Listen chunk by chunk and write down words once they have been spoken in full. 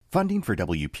Funding for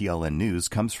WPLN News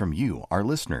comes from you, our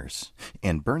listeners,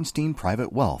 and Bernstein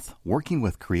Private Wealth, working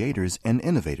with creators and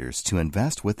innovators to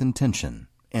invest with intention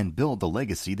and build the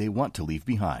legacy they want to leave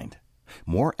behind.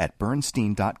 More at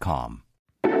Bernstein.com.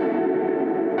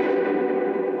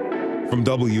 From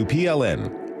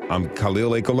WPLN, I'm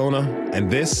Khalil Ekolona,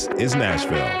 and this is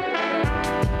Nashville.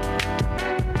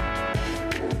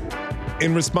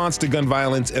 In response to gun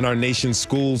violence in our nation's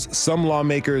schools, some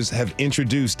lawmakers have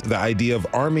introduced the idea of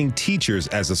arming teachers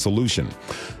as a solution.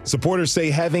 Supporters say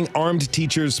having armed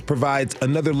teachers provides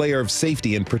another layer of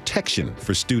safety and protection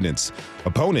for students.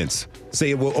 Opponents say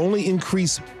it will only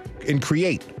increase and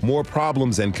create more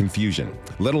problems and confusion,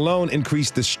 let alone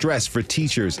increase the stress for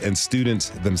teachers and students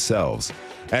themselves.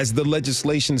 As the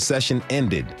legislation session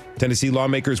ended, Tennessee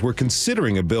lawmakers were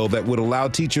considering a bill that would allow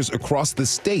teachers across the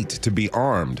state to be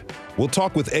armed. We'll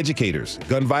talk with educators,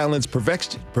 gun violence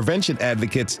prevention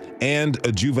advocates, and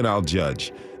a juvenile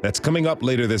judge. That's coming up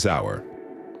later this hour.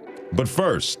 But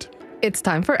first, it's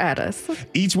time for At Us.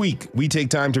 Each week, we take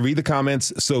time to read the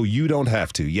comments so you don't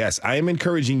have to. Yes, I am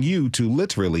encouraging you to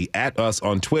literally at us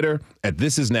on Twitter at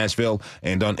This Is Nashville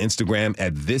and on Instagram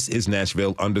at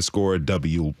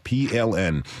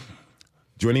ThisIsNashville_WPLN.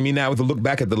 Joining me now with a look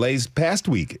back at the past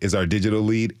week is our digital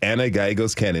lead, Anna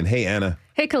Gallegos-Cannon. Hey, Anna.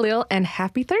 Hey, Khalil, and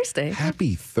happy Thursday.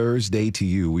 Happy Thursday to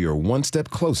you. We are one step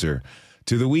closer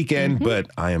to the weekend, but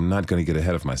I am not going to get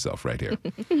ahead of myself right here.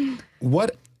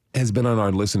 What has been on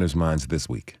our listeners' minds this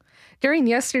week? During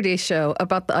yesterday's show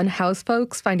about the unhoused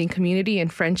folks finding community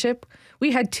and friendship,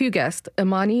 we had two guests,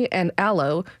 Imani and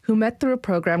Aloe, who met through a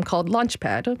program called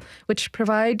Launchpad, which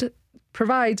provides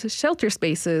shelter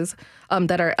spaces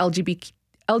that are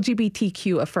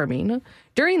LGBTQ affirming.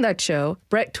 During that show,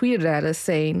 Brett tweeted at us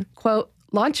saying, quote,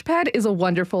 "Launchpad is a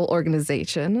wonderful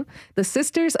organization. The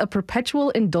Sisters of Perpetual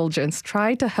Indulgence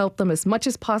try to help them as much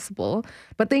as possible,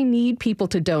 but they need people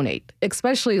to donate,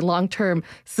 especially long-term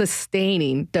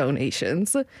sustaining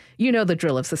donations." You know the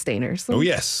drill of sustainers. Oh,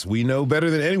 yes. We know better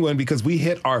than anyone because we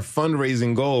hit our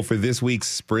fundraising goal for this week's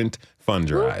Sprint Fund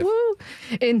Drive. Woo, woo.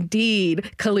 Indeed,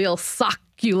 Khalil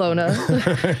Sakulona.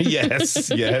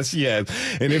 Yes.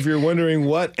 And if you're wondering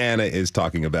what Anna is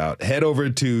talking about, head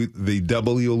over to the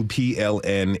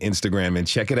WPLN Instagram and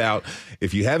check it out.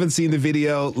 If you haven't seen the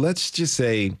video, let's just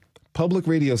say public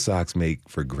radio socks make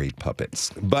for great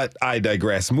puppets. But I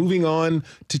digress. Moving on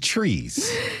to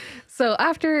trees. So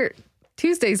after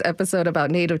Tuesday's episode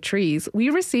about native trees, we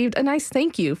received a nice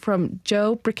thank you from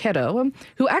Joe Bricchetto,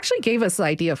 who actually gave us the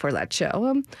idea for that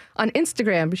show. On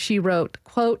Instagram, she wrote,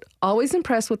 quote, "Always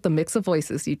impressed with the mix of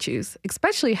voices you choose,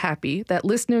 especially happy that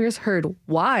listeners heard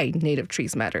why native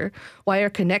trees matter, why our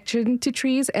connection to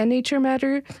trees and nature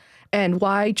matter, and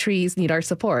why trees need our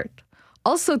support.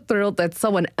 Also thrilled that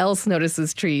someone else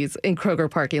notices trees in Kroger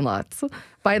parking lots.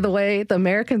 By the way, the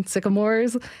American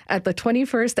sycamores at the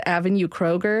 21st Avenue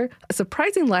Kroger, a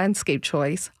surprising landscape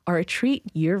choice, are a treat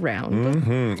year-round."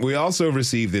 Mm-hmm. We also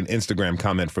received an Instagram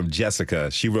comment from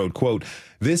Jessica. She wrote, quote,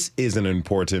 "This is an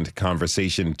important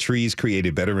conversation. Trees create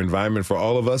a better environment for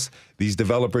all of us. These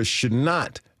developers should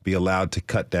not be allowed to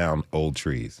cut down old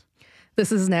trees."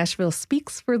 This is Nashville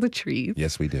Speaks for the Trees.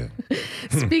 Yes, we do.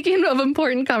 Speaking of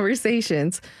important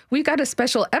conversations, we've got a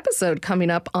special episode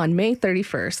coming up on May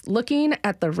 31st, looking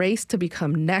at the race to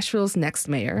become Nashville's next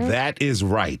mayor. That is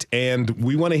right. And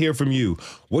we want to hear from you.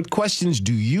 What questions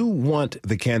do you want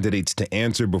the candidates to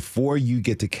answer before you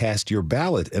get to cast your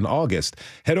ballot in August?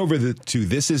 Head over to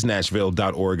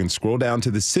thisisnashville.org and scroll down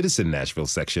to the Citizen Nashville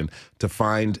section to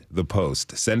find the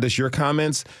post. Send us your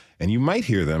comments, and you might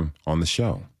hear them on the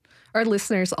show. Our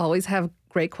listeners always have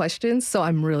great questions, so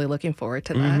I'm really looking forward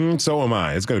to that. So am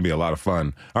I. It's going to be a lot of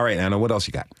fun. All right, Anna, what else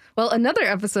you got? Well, another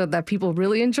episode that people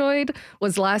really enjoyed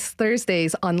was last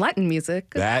Thursday's on Latin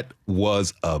music. That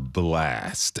was a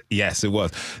blast. Yes, it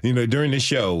was. You know, during the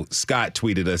show, Scott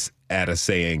tweeted at us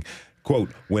saying,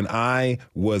 quote, "When I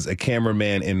was a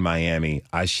cameraman in Miami,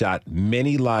 I shot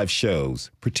many live shows,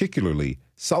 particularly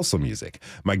salsa music.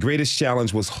 My greatest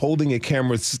challenge was holding a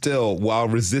camera still while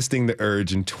resisting the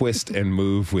urge and twist and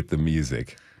move with the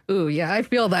music." Ooh, yeah, I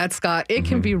feel that, Scott. It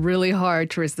can be really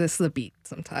hard to resist the beat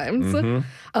sometimes.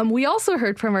 We also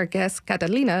heard from our guest,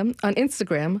 Catalina, on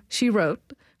Instagram. She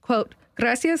wrote, quote,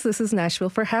 "Gracias, This Is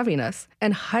Nashville, for having us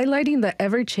and highlighting the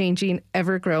ever-changing,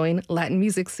 ever-growing Latin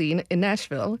music scene in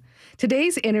Nashville.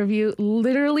 Today's interview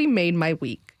literally made my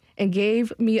week and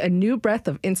gave me a new breath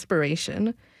of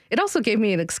inspiration. It also gave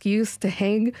me an excuse to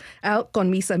hang out con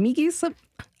mis amiguis,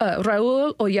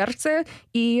 Raúl Oyarce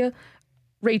y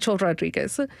Rachel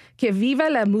Rodriguez. Que viva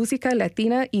la música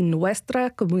latina y nuestra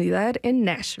comunidad en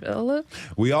Nashville.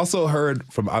 We also heard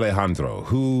from Alejandro,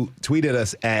 who tweeted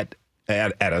us at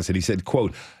us, and he said,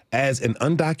 quote, as an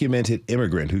undocumented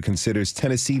immigrant who considers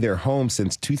Tennessee their home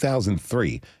since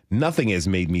 2003, nothing has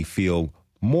made me feel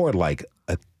more like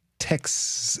a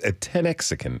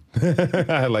Tenexican.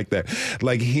 I like that.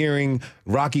 Like hearing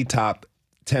Rocky Top,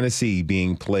 Tennessee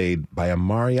being played by a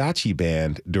mariachi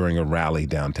band during a rally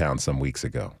downtown some weeks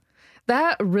ago.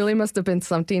 That really must have been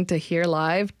something to hear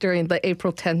live during the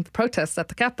April 10th protests at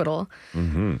the Capitol.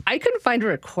 Mm-hmm. I couldn't find a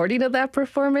recording of that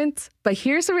performance, but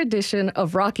here's a rendition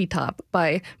of Rocky Top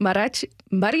by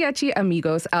Mariachi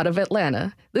Amigos out of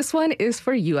Atlanta. This one is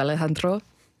for you, Alejandro.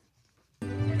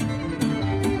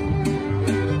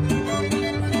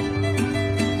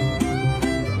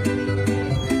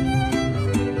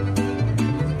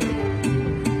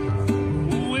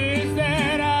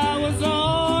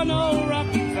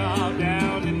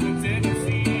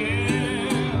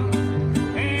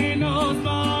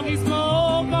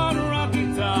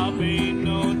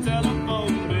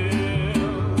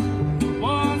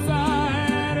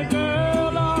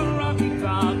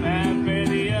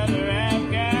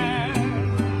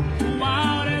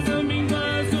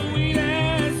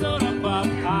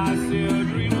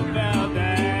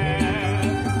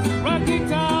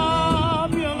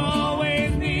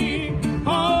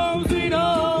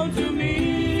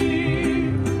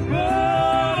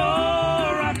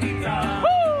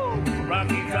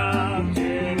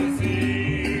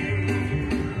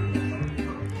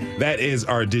 That is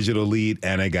our digital lead,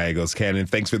 Anna Gallegos-Cannon.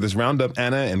 Thanks for this roundup,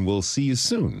 Anna, and we'll see you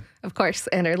soon. Of course,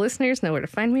 and our listeners know where to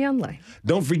find me online.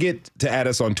 Don't forget to add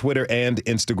us on Twitter and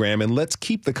Instagram, and let's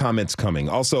keep the comments coming.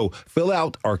 Also, fill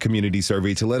out our community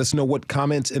survey to let us know what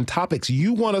comments and topics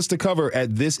you want us to cover at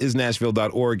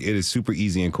thisisnashville.org. It is super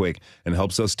easy and quick and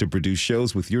helps us to produce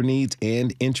shows with your needs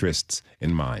and interests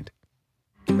in mind.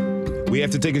 We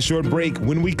have to take a short break.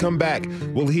 When we come back,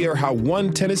 we'll hear how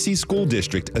one Tennessee school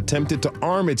district attempted to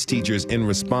arm its teachers in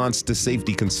response to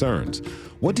safety concerns.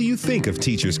 What do you think of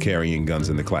teachers carrying guns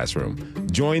in the classroom?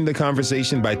 Join the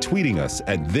conversation by tweeting us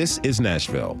at This Is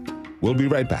Nashville. We'll be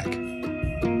right back.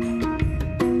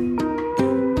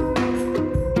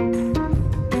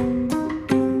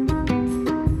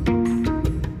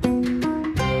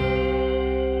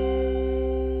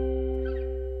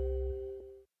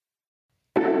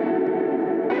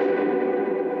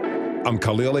 I'm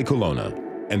Khalil Ekulona,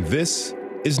 and this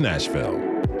is Nashville.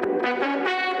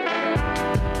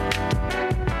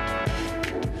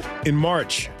 In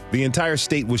March, the entire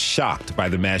state was shocked by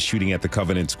the mass shooting at the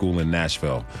Covenant School in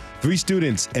Nashville. 3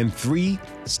 students and 3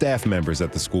 staff members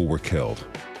at the school were killed.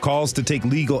 Calls to take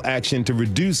legal action to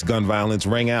reduce gun violence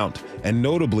rang out, and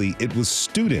notably, it was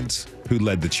students who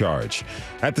led the charge.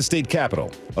 At the state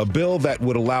capitol, a bill that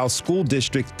would allow school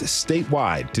districts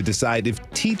statewide to decide if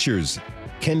teachers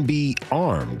can be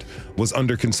armed was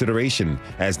under consideration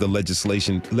as the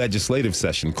legislative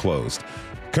session closed.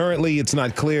 Currently, it's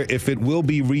not clear if it will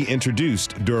be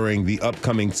reintroduced during the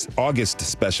upcoming August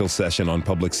special session on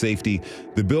public safety.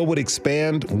 The bill would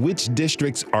expand which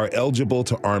districts are eligible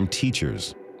to arm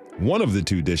teachers. One of the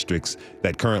 2 districts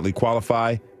that currently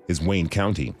qualify is Wayne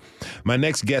County. My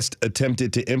next guest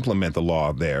attempted to implement the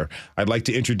law there. I'd like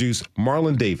to introduce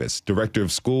Marlon Davis, Director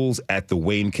of Schools at the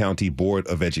Wayne County Board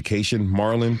of Education.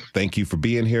 Marlon, thank you for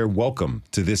being here. Welcome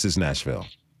to This Is Nashville.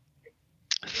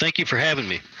 Thank you for having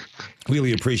me.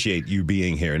 Really appreciate you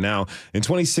being here. Now, in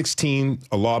 2016,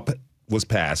 a law was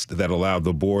passed that allowed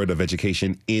the Board of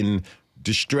Education in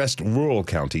distressed rural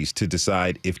counties to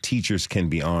decide if teachers can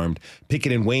be armed.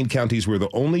 Pickett and Wayne counties were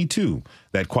the only 2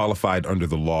 that qualified under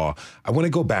the law. I want to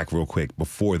go back real quick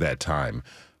before that time.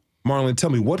 Marlon,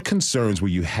 tell me, what concerns were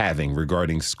you having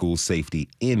regarding school safety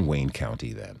in Wayne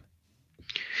County then?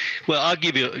 Well, I'll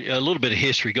give you a little bit of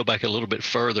history, go back a little bit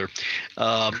further.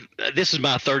 This is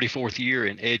my 34th year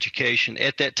in education.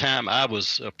 At that time, I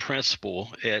was a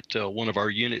principal at one of our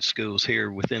unit schools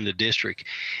here within the district.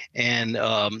 And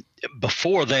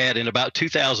before that, in about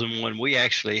 2001, we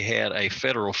actually had a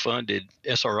federal funded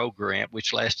SRO grant,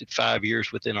 which lasted 5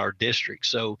 years within our district.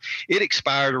 So it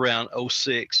expired around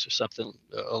 06 or something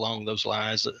along those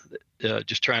lines,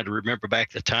 just trying to remember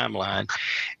back the timeline.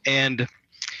 And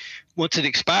once it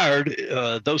expired,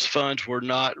 those funds were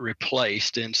not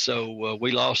replaced. And so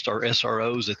we lost our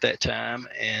SROs at that time.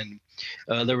 And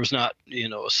there was not, a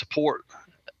support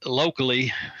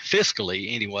locally,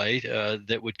 fiscally anyway,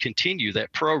 that would continue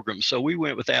that program. So we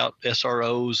went without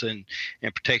SROs, and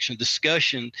protection.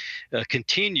 Discussion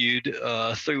continued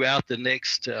throughout the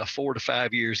next 4 to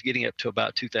 5 years, getting up to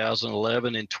about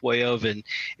 2011 and 12, and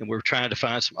we're trying to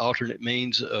find some alternate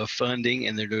means of funding,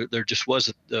 and there just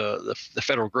wasn't the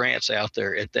federal grants out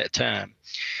there at that time.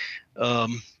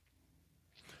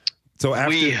 So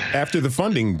after the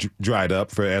funding dried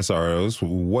up for SROs,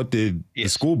 what did the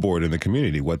school board and the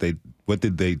community, what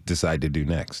did they decide to do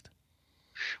next?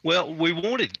 Well, we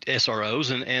wanted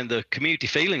SROs, and the community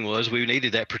feeling was we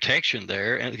needed that protection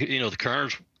there. And,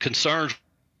 the concerns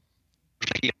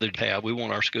we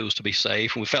want our schools to be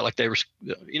safe, and we felt like they were,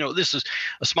 this is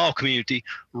a small community,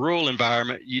 rural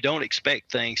environment. You don't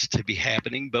expect things to be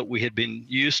happening, but we had been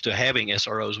used to having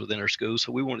SROs within our schools,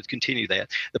 so we wanted to continue that.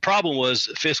 The problem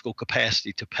was fiscal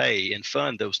capacity to pay and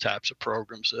fund those types of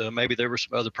programs. Maybe there were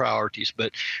some other priorities,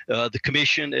 but the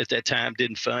commission at that time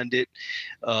didn't fund it.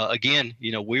 Again,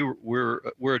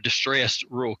 we're a distressed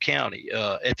rural county.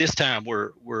 At this time,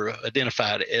 we're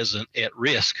identified as an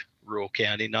at-risk rural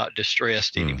county, not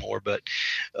distressed anymore. But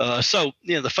so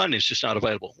the funding is just not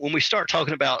available. When we start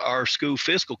talking about our school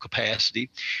fiscal capacity,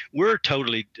 we're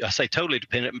totally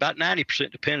dependent, about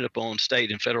 90% dependent upon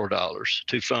state and federal dollars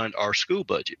to fund our school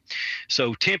budget.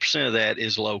 So 10% of that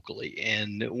is locally.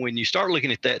 And when you start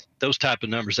looking at those type of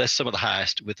numbers, that's some of the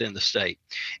highest within the state.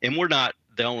 And we're not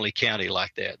the only county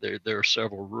like that. There are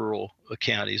several rural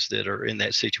counties that are in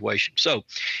that situation. So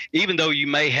even though you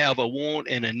may have a want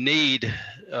and a need,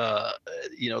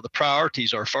 the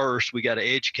priorities are first, we got to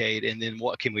educate, and then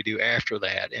what can we do after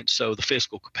that? And so the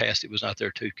fiscal capacity was not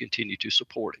there to continue to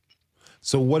support it.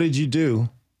 So what did you do?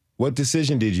 What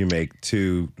decision did you make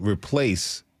to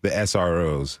replace the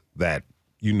SROs that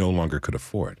you no longer could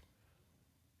afford?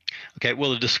 Okay,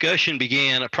 well, the discussion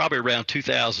began probably around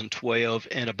 2012,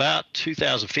 and about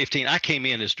 2015, I came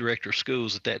in as director of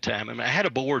schools at that time, and I had a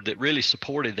board that really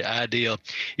supported the idea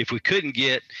if we couldn't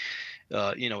get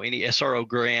any SRO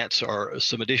grants or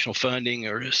some additional funding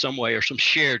or some way or some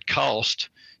shared cost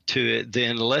to it,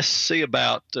 then let's see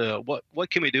about what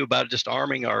can we do about just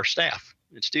arming our staff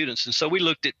and students. And so we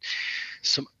looked at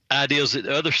some ideas that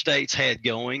other states had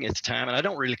going at the time, and I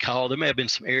don't really recall. There may have been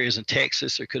some areas in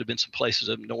Texas. There could have been some places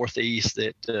up northeast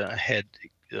that had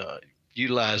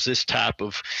utilized this type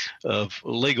of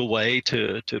legal way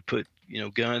to put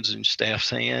guns in staff's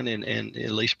hand and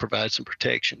at least provide some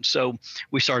protection. So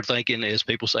we started thinking, as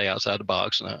people say, outside the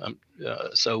box. And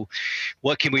so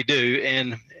what can we do?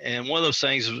 And one of those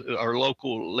things is our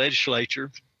local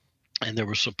legislature. And there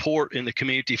was support in the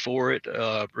community for it.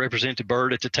 Representative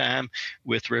Byrd at the time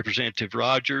with Representative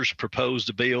Rogers proposed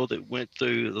a bill that went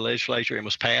through the legislature and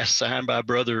was passed, signed by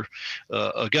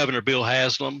Governor Bill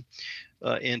Haslam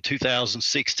in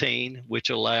 2016,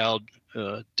 which allowed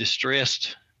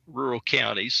distressed rural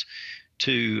counties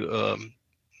to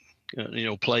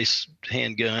place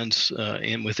handguns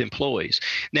in with employees.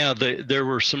 Now, there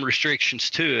were some restrictions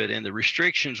to it, and the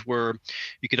restrictions were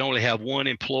you could only have one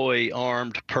employee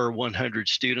armed per 100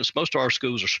 students. Most of our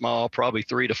schools are small, probably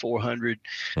 300 to 400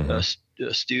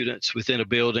 students within a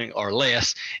building or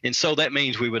less, and so that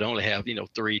means we would only have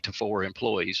 3 to 4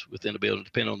 employees within a building,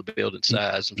 depending on the building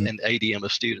size and ADM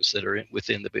of students that are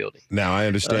within the building. Now, I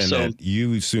understand that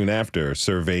you soon after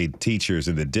surveyed teachers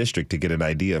in the district to get an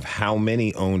idea of how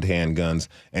many owned handguns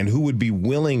and who would be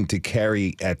willing to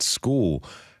carry at school.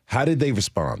 How did they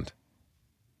respond?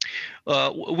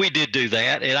 We did do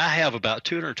that, and I have about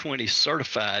 220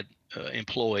 certified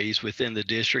employees within the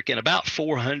district and about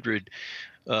 400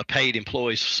 paid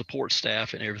employees, support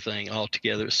staff, and everything all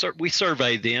together. We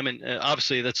surveyed them, and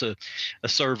obviously that's a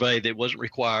survey that wasn't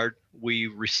required. We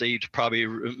received probably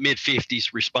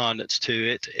mid-50s respondents to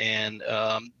it, and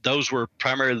those were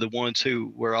primarily the ones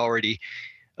who were already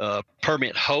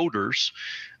permit holders.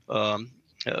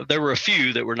 There were a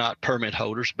few that were not permit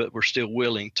holders, but were still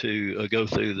willing to go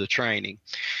through the training.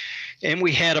 And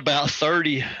we had about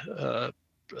 30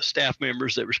 staff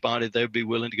members that responded they would be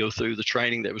willing to go through the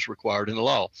training that was required in the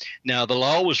law. Now, the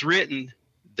law was written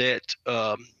that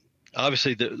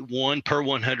obviously the one per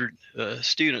 100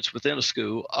 students within a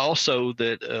school, also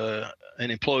that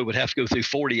an employee would have to go through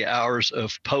 40 hours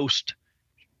of post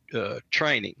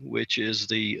training, which is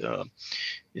the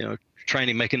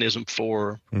training mechanism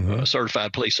for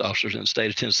certified police officers in the state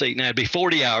of Tennessee. Now, it'd be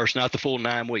 40 hours, not the full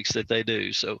 9 weeks that they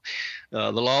do. So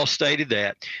the law stated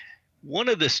that. One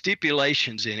of the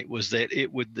stipulations in it was that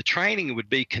the training would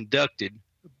be conducted,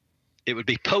 it would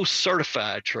be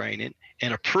post-certified training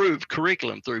and approved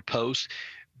curriculum through post,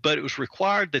 but it was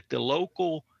required that the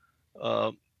local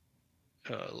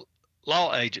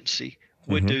law agency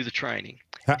would do the training.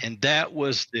 And that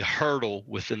was the hurdle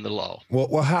within the law.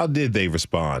 Well, how did they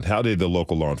respond? How did the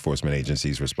local law enforcement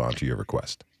agencies respond to your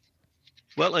request?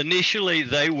 Well, initially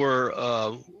they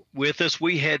were with us.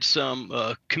 We had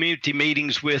some community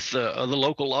meetings with the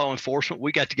local law enforcement.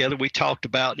 We got together. We talked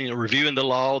about, reviewing the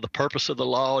law, the purpose of the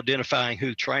law, identifying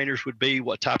who the trainers would be,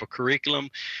 what type of curriculum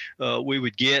we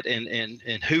would get,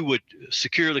 and who would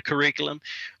secure the curriculum,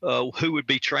 who would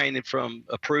be training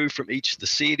approved from each of the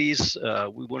cities.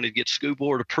 We wanted to get school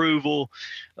board approval,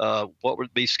 what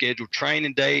would be scheduled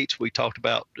training dates. We talked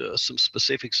about some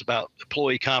specifics about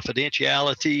employee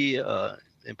confidentiality,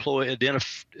 employee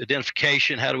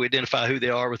identification, how do we identify who they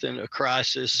are within a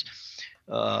crisis,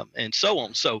 and so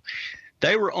on. So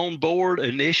they were on board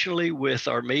initially with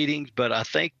our meetings, but I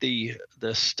think the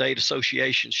state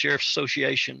association, sheriff's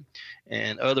association,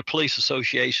 and other police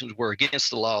associations were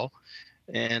against the law.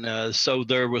 And so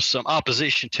there was some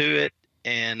opposition to it.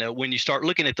 And when you start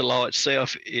looking at the law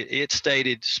itself, it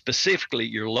stated specifically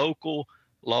your local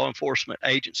law enforcement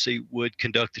agency would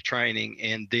conduct the training,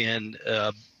 and then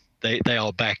they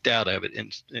all backed out of it,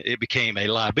 and it became a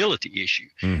liability issue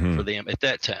for them at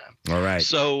that time. All right.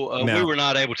 So now, we were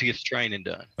not able to get the training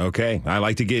done. Okay. I'd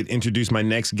like to introduce my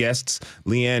next guests.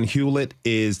 Leanne Hewlett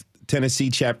is Tennessee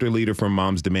chapter leader for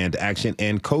Moms Demand Action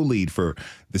and co-lead for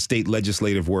the state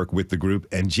legislative work with the group.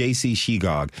 And J.C.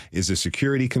 Shegog is a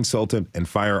security consultant and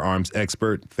firearms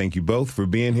expert. Thank you both for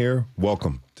being here.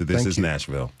 Welcome to This Is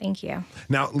Nashville. Thank you.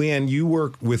 Now, Leanne, you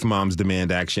work with Moms Demand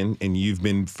Action, and you've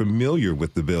been familiar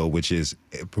with the bill, which is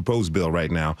a proposed bill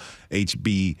right now,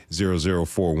 HB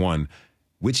 0041,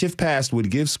 which, if passed, would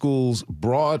give school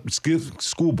boards,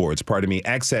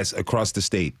 access across the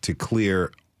state to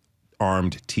clear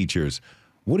armed teachers.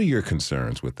 What are your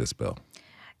concerns with this bill?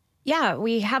 Yeah,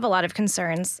 we have a lot of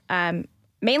concerns.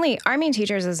 Mainly, arming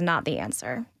teachers is not the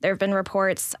answer. There have been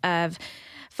reports of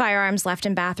firearms left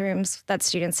in bathrooms that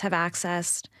students have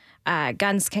accessed.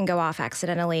 Guns can go off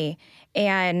accidentally.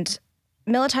 And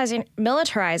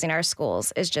militarizing our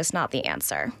schools is just not the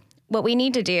answer. What we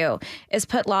need to do is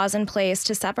put laws in place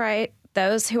to separate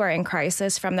those who are in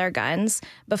crisis from their guns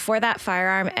before that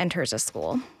firearm enters a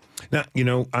school. Now,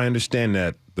 I understand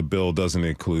that the bill doesn't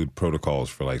include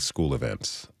protocols for like school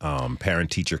events,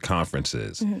 parent-teacher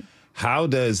conferences. Mm-hmm. How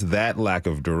does that lack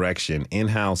of direction in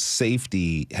how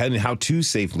to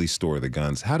safely store the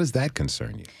guns, how does that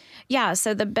concern you? Yeah,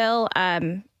 so the bill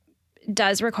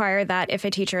does require that if a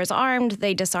teacher is armed,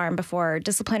 they disarm before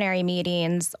disciplinary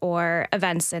meetings or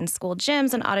events in school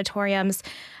gyms and auditoriums.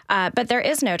 But there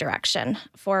is no direction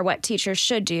for what teachers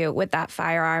should do with that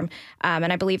firearm.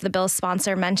 And I believe the bill's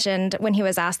sponsor mentioned when he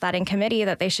was asked that in committee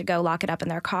that they should go lock it up in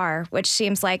their car, which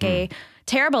seems like a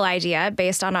terrible idea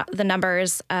based on the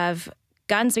numbers of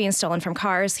guns being stolen from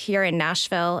cars here in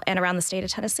Nashville and around the state of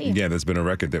Tennessee. Yeah, there's been a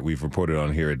record that we've reported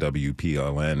on here at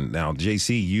WPLN. Now,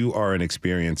 JC, you are an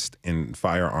experienced in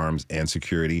firearms and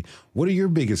security. What are your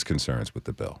biggest concerns with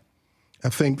the bill? I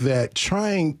think that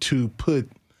trying to put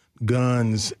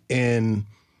guns in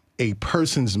a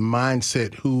person's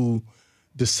mindset who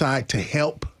decide to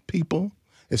help people,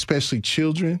 especially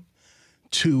children,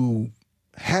 to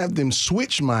have them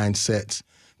switch mindsets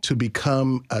to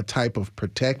become a type of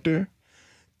protector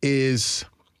it's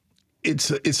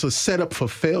a setup for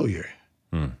failure.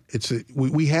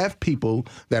 We have people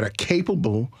that are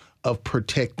capable of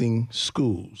protecting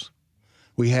schools.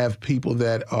 We have people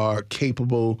that are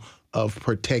capable of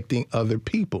protecting other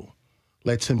people.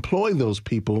 Let's employ those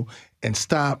people and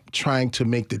stop trying to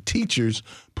make the teachers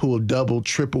pull double,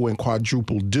 triple, and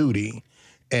quadruple duty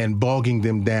and bogging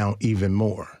them down even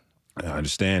more. I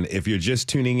understand. If you're just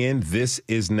tuning in, this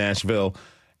is Nashville.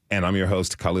 And I'm your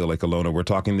host, Khalil Ekalona. We're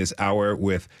talking this hour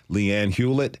with Leanne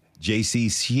Hewlett, J.C.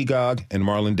 Shegog, and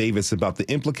Marlon Davis about the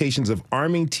implications of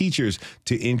arming teachers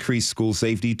to increase school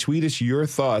safety. Tweet us your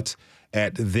thoughts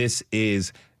at This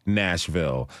Is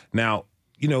Nashville. Now,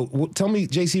 tell me,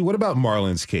 J.C., what about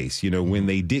Marlon's case? When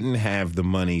they didn't have the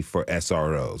money for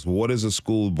SROs, what is a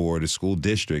school board, a school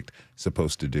district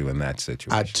supposed to do in that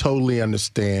situation? I totally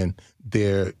understand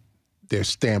their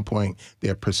standpoint,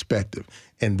 their perspective,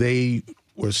 and they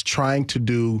was trying to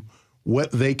do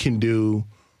what they can do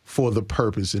for the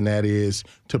purpose, and that is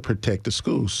to protect the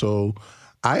school. So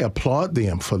I applaud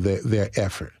them for their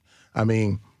effort. I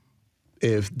mean,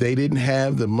 if they didn't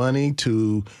have the money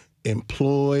to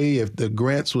employ, if the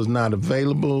grants was not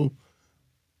available,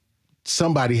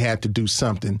 somebody had to do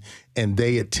something, and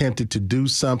they attempted to do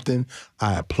something.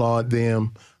 I applaud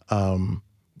them.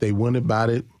 They went about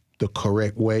it the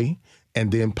correct way,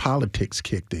 and then politics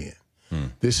kicked in.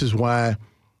 This is why,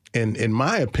 in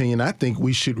my opinion, I think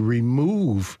we should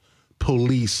remove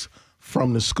police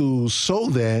from the schools so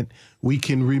that we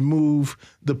can remove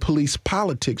the police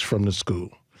politics from the school.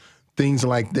 Things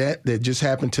like that just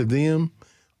happened to them.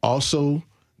 Also,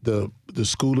 the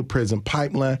school to prison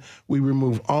pipeline, we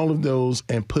remove all of those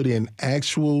and put in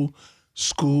actual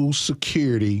school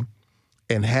security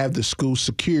and have the school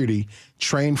security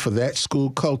trained for that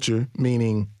school culture,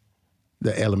 meaning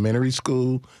the elementary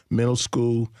school, middle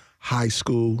school, high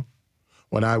school.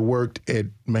 When I worked at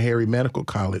Meharry Medical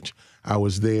College, I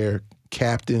was their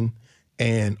captain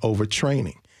and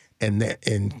overtraining.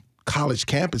 And college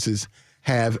campuses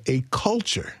have a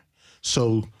culture.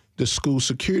 So the school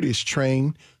security is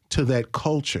trained to that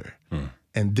culture.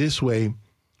 And this way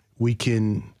we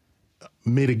can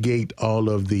mitigate all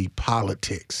of the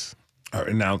politics. All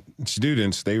right, now,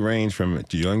 students, they range from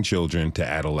young children to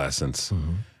adolescents.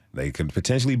 They could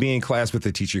potentially be in class with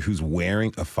a teacher who's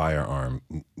wearing a firearm.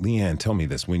 Leanne, tell me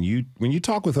this. When you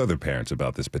talk with other parents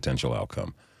about this potential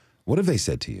outcome, what have they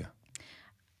said to you?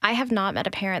 I have not met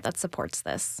a parent that supports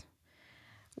this.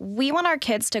 We want our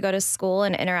kids to go to school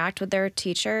and interact with their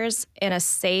teachers in a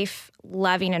safe,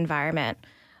 loving environment.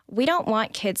 We don't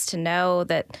want kids to know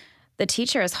that the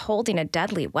teacher is holding a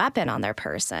deadly weapon on their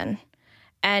person.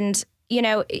 And, you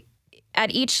know,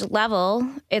 at each level,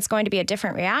 it's going to be a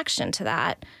different reaction to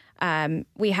that.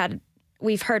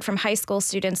 We've heard from high school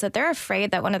students that they're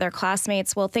afraid that one of their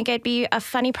classmates will think it'd be a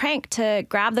funny prank to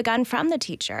grab the gun from the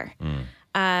teacher.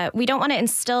 We don't want to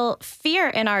instill fear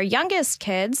in our youngest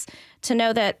kids to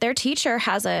know that their teacher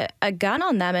has a gun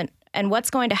on them and what's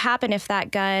going to happen if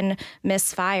that gun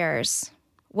misfires.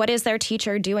 What is their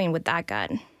teacher doing with that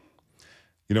gun?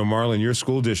 You know, Marlon, your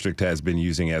school district has been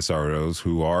using SROs,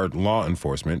 who are law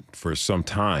enforcement, for some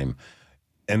time.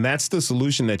 And that's the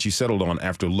solution that you settled on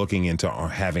after looking into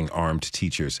having armed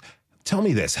teachers. Tell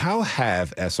me this, how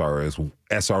have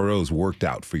SROs worked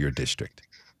out for your district?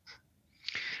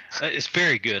 It's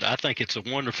very good. I think it's a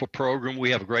wonderful program. We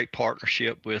have a great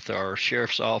partnership with our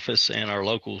sheriff's office and our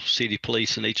local city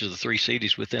police in each of the 3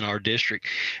 cities within our district.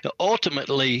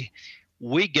 Ultimately,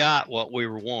 we got what we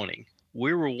were wanting.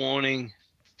 We were wanting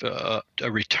a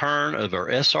return of our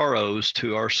SROs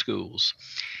to our schools.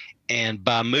 And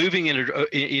by moving into,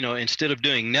 instead of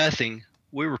doing nothing,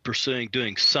 we were pursuing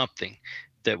doing something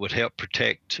that would help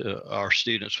protect our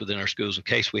students within our schools in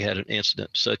case we had an incident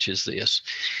such as this.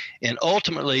 And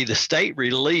ultimately, the state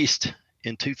released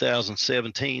in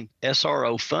 2017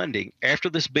 SRO funding after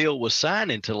this bill was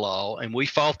signed into law, and we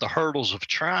fought the hurdles of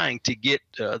trying to get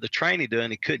the training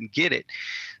done and couldn't get it.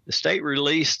 The state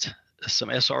released some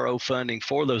SRO funding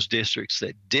for those districts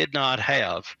that did not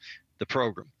have the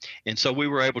program. And so we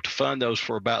were able to fund those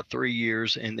for about 3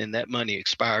 years, and then that money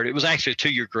expired. It was actually a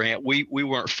 2-year grant. We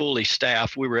weren't fully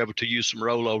staffed. We were able to use some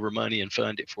rollover money and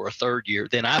fund it for a 3rd year.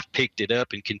 Then I've picked it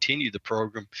up and continued the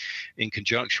program in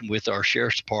conjunction with our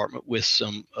sheriff's department with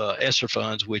some ESSER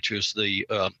funds, which is the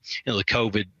the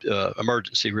COVID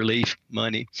emergency relief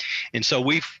money. And so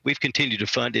we've continued to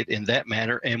fund it in that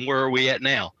manner. And where are we at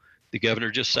now? The governor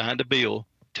just signed a bill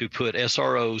to put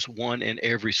SROs, one in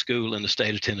every school in the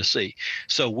state of Tennessee.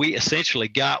 So we essentially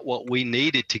got what we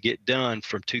needed to get done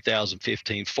from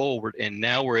 2015 forward, and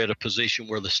now we're at a position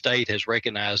where the state has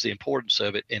recognized the importance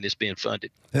of it and it's being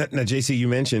funded. Now, JC, you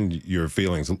mentioned your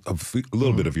feelings, a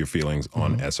little bit of your feelings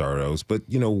on SROs, but,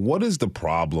 what is the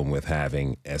problem with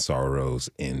having SROs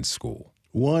in school?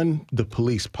 1, the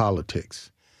police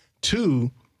politics.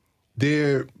 2,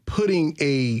 they're putting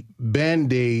a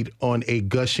Band-Aid on a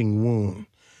gushing wound.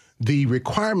 The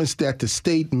requirements that the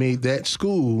state made that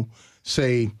school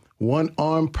say 1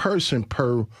 armed person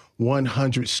per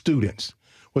 100 students.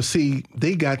 Well, see,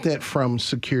 they got that from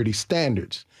security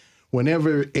standards.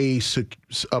 Whenever a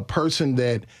person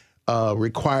that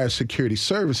requires security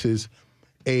services,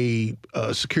 a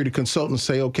security consultant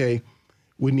say, okay,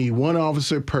 we need 1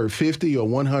 officer per 50 or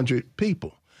 100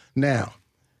 people. Now,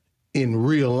 in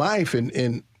real life,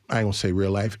 and I don't say real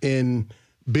life, in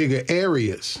bigger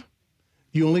areas,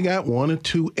 you only got 1 or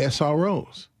 2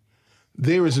 SROs.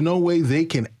 There is no way they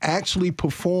can actually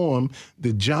perform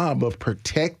the job of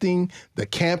protecting the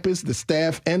campus, the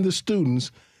staff, and the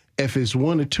students if it's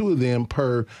 1 or 2 of them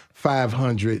per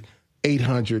 500,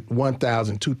 800,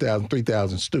 1,000, 2,000,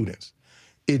 3,000 students.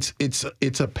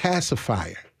 It's a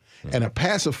pacifier. And a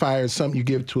pacifier is something you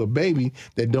give to a baby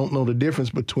that don't know the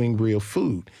difference between real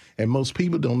food. And most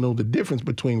people don't know the difference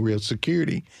between real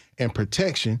security and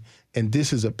protection. And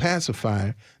this is a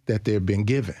pacifier that they've been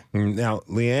given. Now,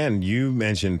 Leanne, you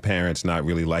mentioned parents not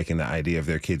really liking the idea of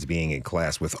their kids being in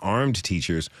class with armed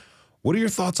teachers. What are your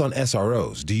thoughts on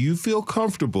SROs? Do you feel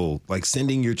comfortable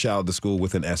sending your child to school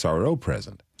with an SRO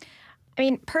present? I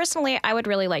mean, personally, I would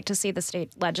really like to see the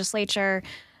state legislature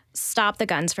stop the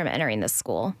guns from entering the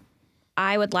school.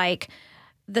 I would like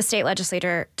the state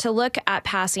legislature to look at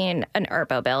passing an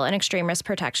ERPO bill, an extreme risk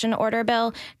protection order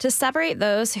bill, to separate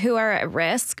those who are at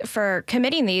risk for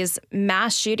committing these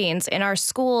mass shootings in our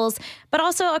schools, but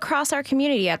also across our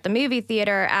community, at the movie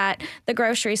theater, at the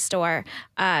grocery store.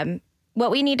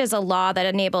 What we need is a law that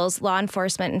enables law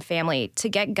enforcement and family to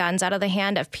get guns out of the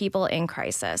hand of people in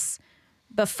crisis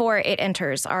before it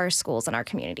enters our schools and our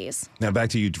communities. Now, back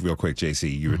to you real quick,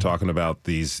 JC. You were talking about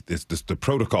the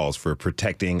protocols for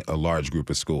protecting a large group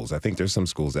of schools. I think there's some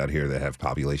schools out here that have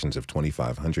populations of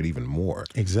 2,500, even more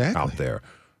out there.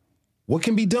 What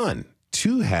can be done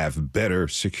to have better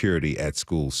security at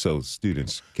schools so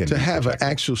students can to have an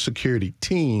actual security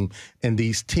team, and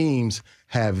these teams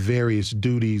have various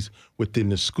duties within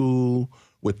the school,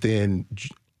 within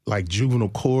like juvenile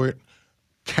court,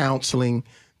 counseling.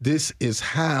 This is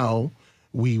how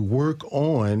we work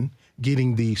on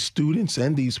getting these students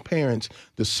and these parents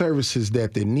the services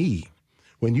that they need.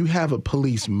 When you have a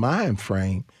police mind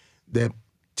frame, that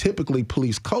typically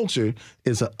police culture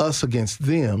is a us against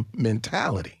them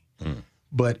mentality.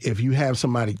 But if you have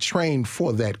somebody trained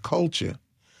for that culture,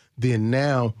 then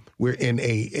now we're in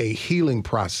a healing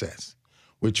process.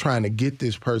 We're trying to get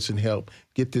this person help,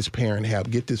 get this parent help,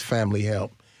 get this family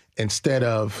help, instead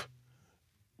of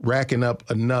racking up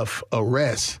enough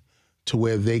arrests to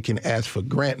where they can ask for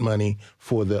grant money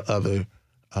for the other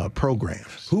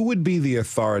programs. Who would be the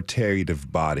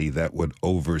authoritative body that would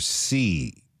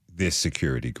oversee this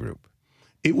security group?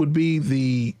 It would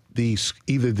be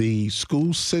either the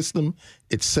school system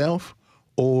itself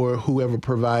or whoever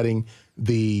providing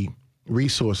the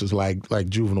resources like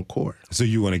juvenile court. So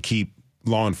you want to keep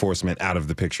law enforcement out of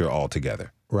the picture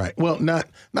altogether? Right. Well, not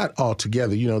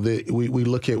altogether. You know, we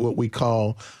look at what we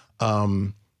call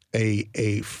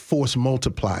a force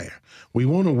multiplier. We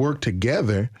want to work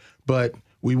together, but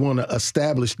we want to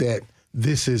establish that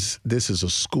this is a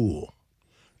school,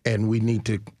 and we need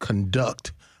to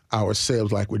conduct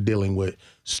ourselves like we're dealing with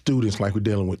students, like we're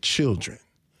dealing with children.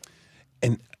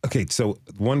 And okay, so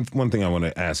one thing I want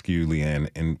to ask you, Leanne,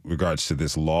 in regards to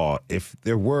this law, if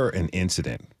there were an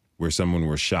incident where someone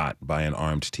were shot by an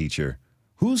armed teacher,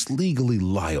 who's legally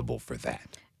liable for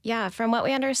that? Yeah, from what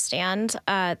we understand,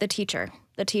 the teacher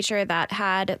that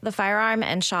had the firearm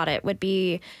and shot it would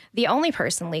be the only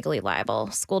person legally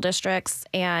liable. School districts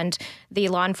and the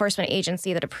law enforcement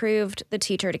agency that approved the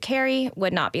teacher to carry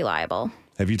would not be liable.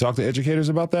 Have you talked to educators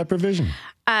about that provision?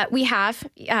 We have.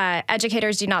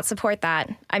 Educators do not support that.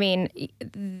 I mean,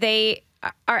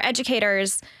 our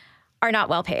educators are not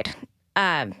well paid.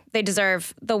 They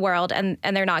deserve the world, and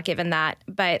they're not given that.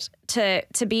 But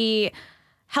to be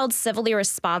held civilly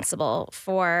responsible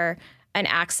for an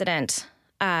accident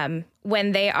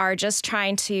when they are just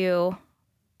trying to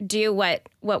do what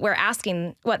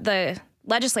the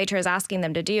legislature is asking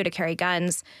them to do, to carry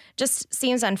guns, just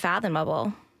seems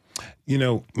unfathomable. You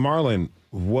know, Marlon,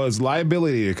 was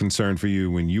liability a concern for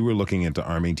you when you were looking into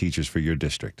arming teachers for your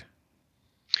district?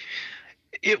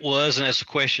 It was, and that's a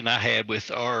question I had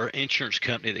with our insurance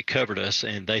company that covered us,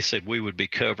 and they said we would be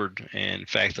covered. And in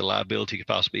fact, the liability could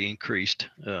possibly be increased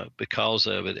because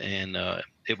of it, and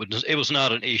it was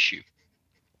not an issue.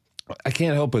 I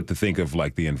can't help but to think of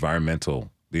like the environment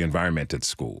at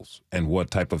schools and what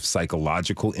type of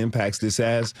psychological impacts this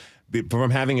has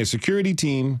from having a security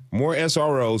team, more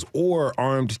SROs, or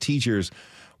armed teachers,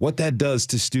 what that does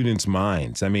to students'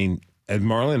 minds. I mean,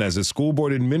 Marlon, as a school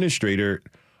board administrator,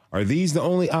 are these the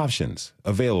only options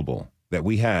available that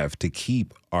we have to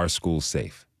keep our schools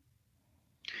safe?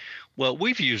 Well,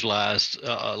 we've utilized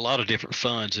a lot of different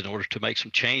funds in order to make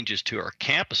some changes to our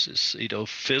campuses,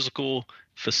 physical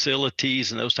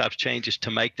facilities and those types of changes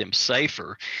to make them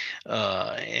safer.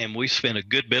 And we spent a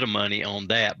good bit of money on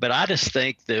that. But I just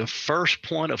think the first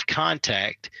point of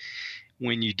contact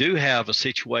when you do have a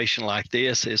situation like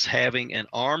this is having an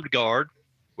armed guard,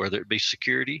 whether it be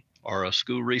security or a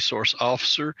school resource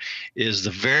officer, is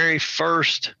the very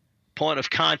first point of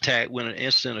contact when an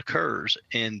incident occurs.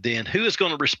 And then who is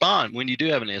going to respond when you do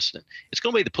have an incident? It's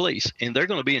going to be the police, and they're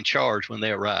going to be in charge when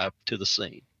they arrive to the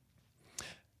scene.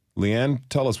 Leanne,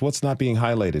 tell us what's not being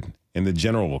highlighted in the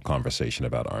general conversation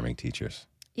about arming teachers.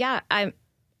 Yeah, I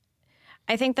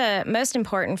think the most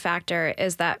important factor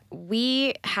is that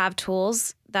we have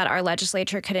tools that our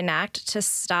legislature could enact to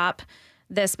stop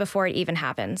this before it even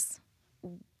happens.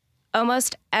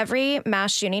 Almost every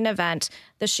mass shooting event,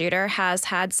 the shooter has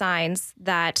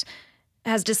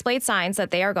displayed signs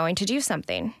that they are going to do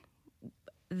something.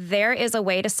 There is a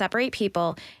way to separate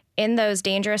people in those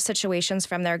dangerous situations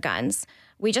from their guns.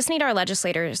 We just need our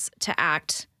legislators to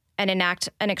act and enact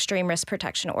an extreme risk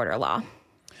protection order law.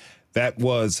 That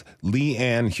was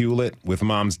Leanne Hewlett with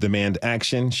Moms Demand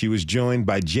Action. She was joined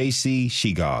by J.C.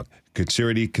 Shegog,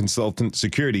 security consultant,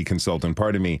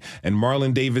 and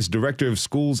Marlon Davis, Director of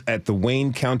Schools at the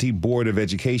Wayne County Board of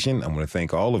Education. I want to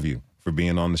thank all of you for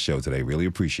being on the show today. Really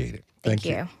appreciate it. Thank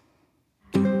you.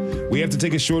 We have to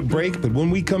take a short break, but when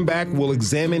we come back, we'll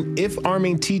examine if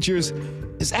arming teachers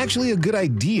is actually a good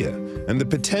idea and the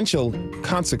potential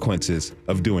consequences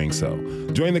of doing so.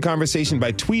 Join the conversation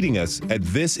by tweeting us at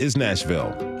This Is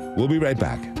Nashville. We'll be right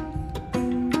back.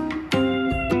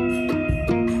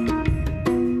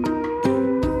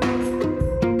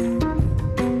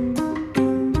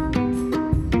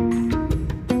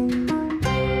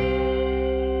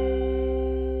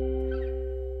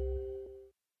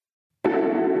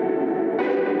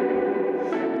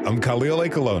 I'm Khalil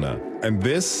Ekalona, and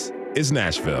this is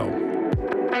Nashville.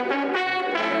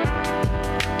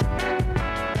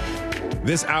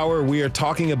 This hour, we are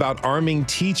talking about arming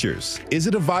teachers. Is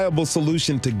it a viable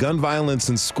solution to gun violence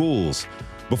in schools?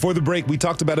 Before the break, we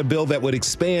talked about a bill that would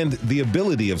expand the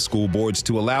ability of school boards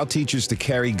to allow teachers to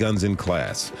carry guns in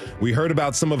class. We heard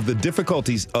about some of the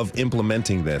difficulties of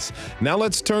implementing this. Now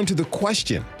let's turn to the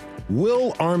question,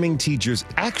 will arming teachers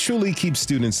actually keep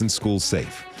students in school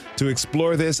safe? To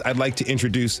explore this, I'd like to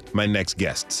introduce my next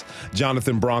guests.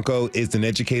 Jonathan Bronco is an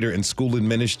educator and school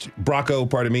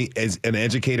is an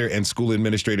educator and school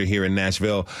administrator here in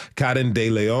Nashville. Karen De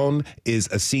Leon is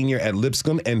a senior at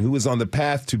Lipscomb and who is on the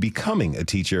path to becoming a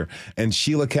teacher. And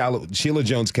Sheila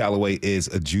Jones Calloway is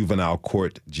a juvenile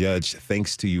court judge.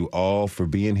 Thanks to you all for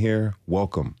being here.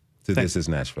 Welcome to This Is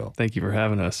Nashville. Thank you for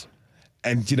having us.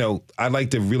 And, I'd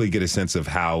like to really get a sense of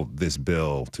how this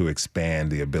bill to expand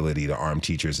the ability to arm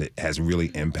teachers has really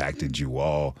impacted you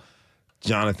all.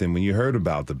 Jonathan, when you heard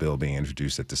about the bill being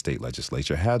introduced at the state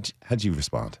legislature, how'd you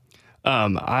respond?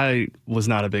 I was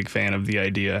not a big fan of the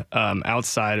idea.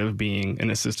 Outside of being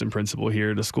an assistant principal here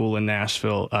at a school in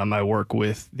Nashville, I work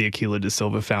with the Aquila da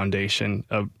Silva Foundation,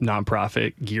 a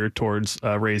nonprofit geared towards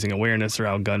raising awareness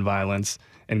around gun violence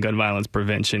and gun violence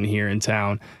prevention here in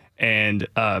town. And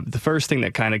the first thing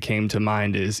that kind of came to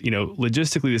mind is,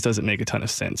 logistically, this doesn't make a ton of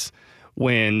sense.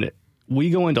 When we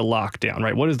go into lockdown,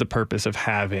 right, what is the purpose of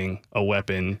having a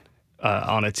weapon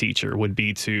on a teacher would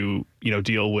be to,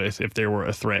 deal with if there were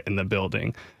a threat in the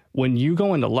building. When you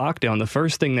go into lockdown, the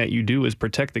first thing that you do is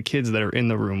protect the kids that are in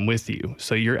the room with you.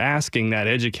 So you're asking that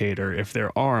educator, if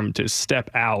they're armed, to step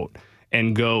out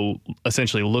and go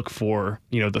essentially look for,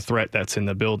 the threat that's in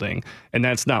the building. And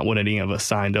that's not what any of us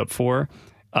signed up for.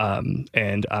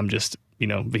 And I'm just,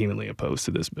 vehemently opposed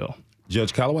to this bill.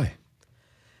 Judge Calloway.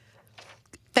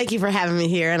 Thank you for having me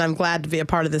here, and I'm glad to be a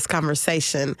part of this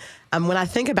conversation. When I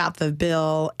think about the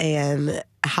bill and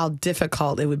how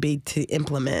difficult it would be to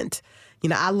implement,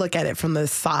 I look at it from the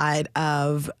side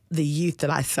of the youth that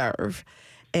I serve.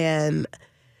 And,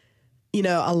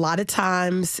 a lot of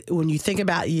times when you think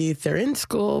about youth, they're in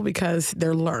school because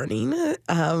they're learning.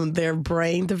 Their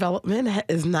brain development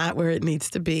is not where it needs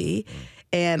to be.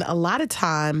 And a lot of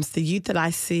times the youth that I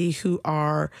see who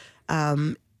are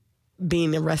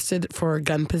being arrested for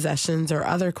gun possessions or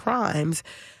other crimes,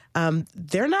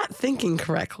 they're not thinking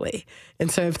correctly. And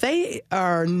so if they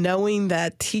are knowing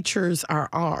that teachers are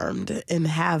armed and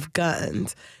have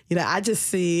guns, I just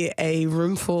see a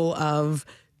room full of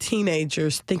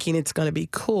teenagers thinking it's going to be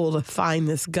cool to find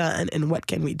this gun and what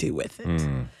can we do with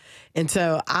it. And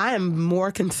so I am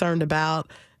more concerned about,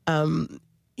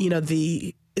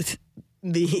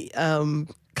 the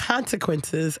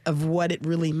consequences of what it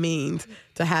really means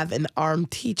to have an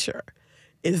armed teacher.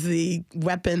 Is the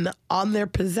weapon on their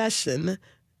possession,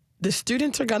 the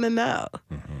students are going to know.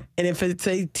 And if it's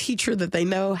a teacher that they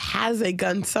know has a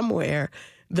gun somewhere,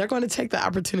 they're going to take the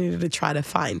opportunity to try to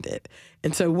find it.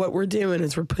 And so what we're doing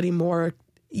is we're putting more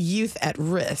youth at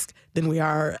risk than we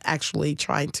are actually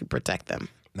trying to protect them.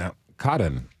 Now,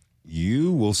 Karen,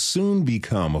 you will soon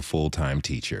become a full-time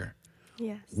teacher.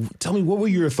 Yes. Tell me, what were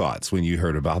your thoughts when you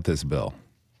heard about this bill?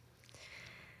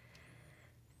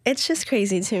 It's just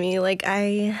crazy to me.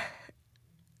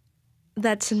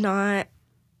 That's not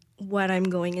what I'm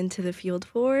going into the field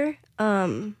for.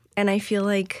 And I feel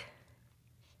like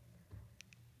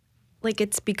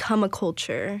it's become a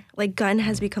culture. Gun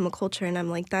has become a culture, and I'm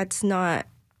like, that's not,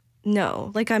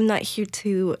 no. I'm not here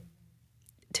to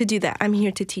do that. I'm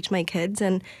here to teach my kids,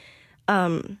 and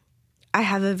I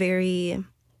have a very,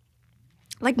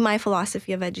 my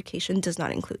philosophy of education does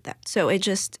not include that. So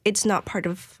it's not part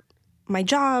of my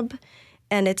job,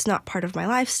 and it's not part of my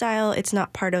lifestyle. It's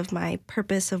not part of my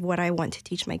purpose of what I want to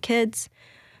teach my kids.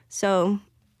 So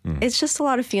it's just a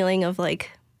lot of feeling of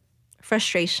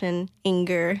frustration,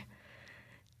 anger,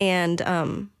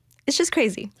 and it's just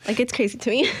crazy. Like, it's crazy to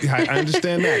me. I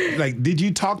understand that. Like, did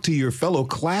you talk to your fellow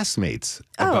classmates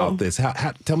about this?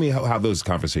 Tell me how those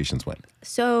conversations went.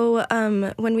 So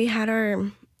when we had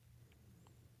our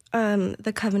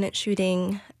the Covenant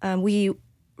shooting, we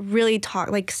really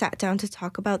sat down to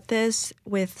talk about this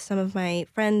with some of my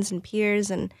friends and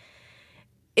peers, and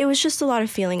it was just a lot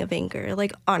of feeling of anger.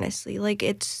 Like, honestly, like,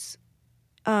 it's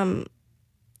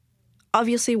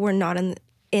obviously we're not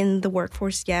in the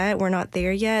workforce yet. We're not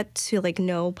there yet to like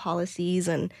know policies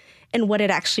and what it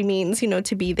actually means, you know,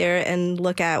 to be there and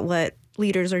look at what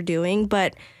leaders are doing.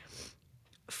 But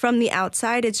from the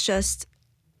outside, it's just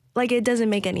like, it doesn't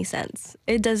make any sense.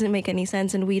 It doesn't make any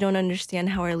sense. And we don't understand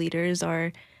how our leaders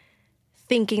are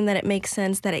thinking that it makes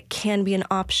sense, that it can be an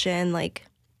option. Like,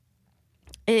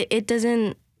 it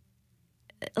doesn't,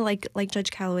 like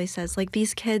Judge Calloway says, like,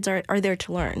 these kids are there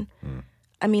to learn.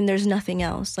 I mean, there's nothing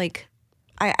else. Like,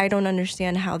 I don't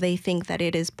understand how they think that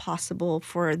it is possible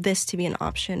for this to be an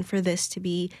option, for this to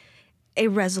be a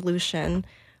resolution,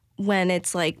 when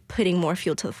it's like putting more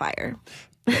fuel to the fire.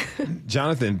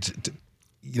 Jonathan,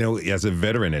 you know, as a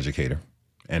veteran educator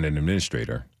and an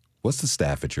administrator, what's the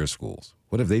staff at your schools?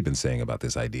 What have they been saying about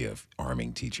this idea of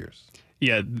arming teachers?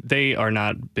 Yeah, they are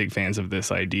not big fans of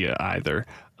this idea either.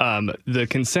 The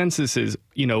consensus is,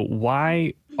 you know,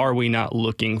 why are we not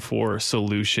looking for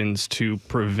solutions to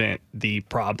prevent the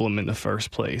problem in the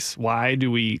first place? Why do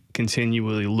we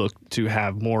continually look to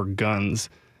have more guns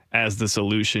as the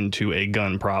solution to a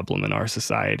gun problem in our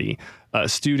society?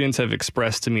 Students have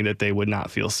expressed to me that they would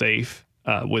not feel safe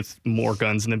with more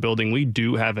guns in the building. We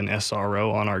do have an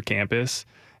SRO on our campus.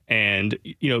 And,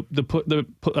 you know,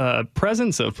 the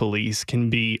presence of police can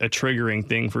be a triggering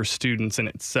thing for students in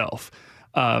itself.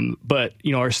 But,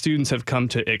 you know, our students have come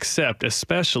to accept,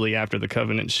 especially after the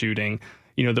Covenant shooting,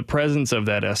 you know, the presence of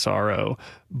that SRO.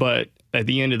 But at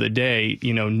the end of the day,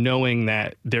 you know, knowing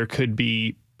that there could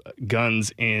be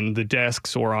guns in the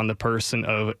desks or on the person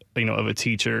of, you know, of a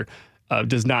teacher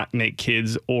does not make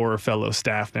kids or fellow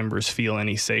staff members feel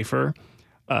any safer.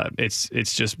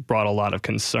 It's just brought a lot of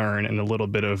concern and a little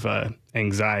bit of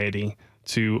anxiety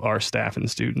to our staff and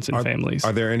students and families.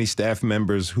 Are there any staff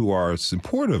members who are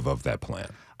supportive of that plan?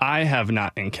 I have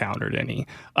not encountered any.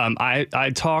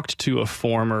 I talked to a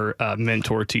former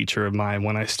mentor teacher of mine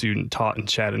when I taught in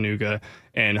Chattanooga,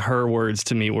 and her words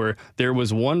to me were, there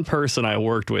was one person I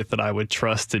worked with that I would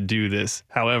trust to do this.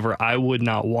 However, I would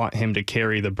not want him to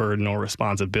carry the burden or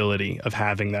responsibility of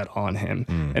having that on him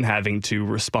and having to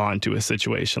respond to a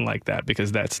situation like that,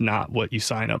 because that's not what you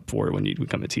sign up for when you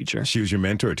become a teacher. She was your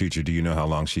mentor teacher. Do you know how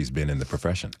long she's been in the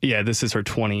profession? Yeah, this is her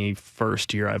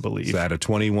 21st year, I believe. So out of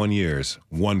 21 years,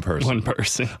 one person. One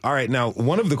person. All right. Now,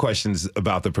 one of the questions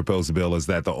about the proposed bill is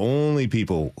that the only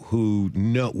people who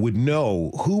would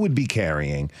know who would be carrying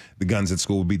the guns at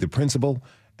school would be the principal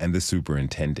and the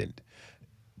superintendent.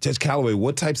 Judge Calloway,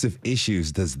 what types of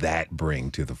issues does that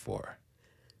bring to the fore?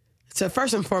 So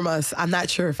first and foremost, I'm not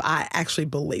sure if I actually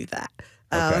believe that.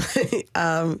 Okay.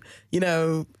 You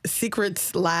know,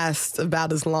 secrets last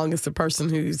about as long as the person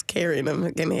who's carrying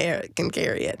them can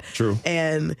carry it. True.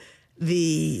 And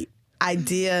the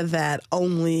idea that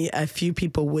only a few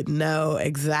people would know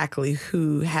exactly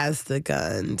who has the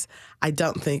guns, I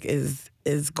don't think is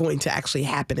going to actually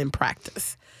happen in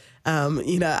practice.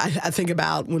 You know, I think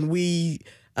about when we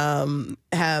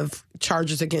have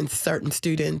charges against certain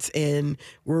students and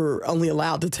we're only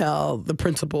allowed to tell the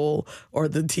principal or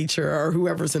the teacher or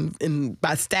whoever's in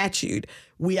by statute,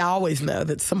 we always know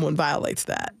that someone violates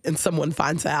that and someone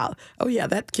finds out, oh yeah,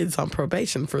 that kid's on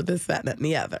probation for this, that, and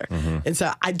the other. Mm-hmm. And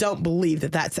so I don't believe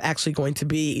that that's actually going to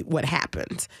be what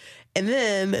happens. And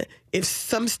then if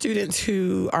some students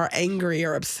who are angry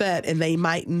or upset and they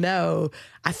might know,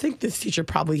 I think this teacher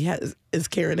probably is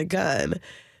carrying a gun,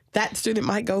 that student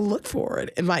might go look for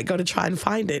it and might go to try and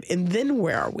find it. And then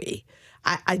where are we?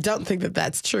 I don't think that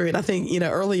that's true. And I think, you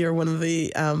know, earlier one of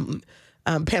the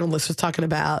panelists was talking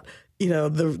about, you know,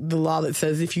 the law that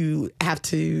says if you have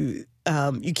to,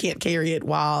 you can't carry it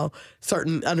while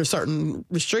under certain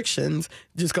restrictions,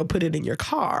 just go put it in your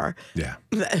car. Yeah.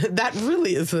 That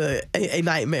really is a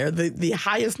nightmare. The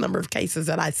highest number of cases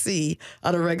that I see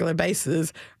on a regular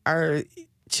basis are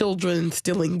children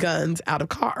stealing guns out of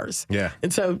cars. Yeah.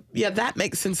 And so, yeah, that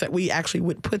makes sense that we actually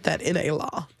would put that in a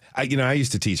law. I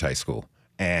used to teach high school,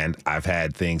 and I've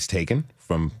had things taken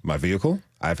from my vehicle.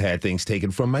 I've had things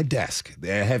taken from my desk.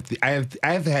 I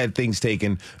have had things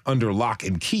taken under lock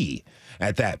and key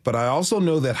at that. But I also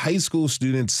know that high school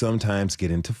students sometimes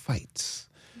get into fights.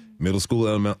 Middle school,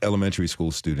 elementary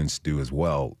school students do as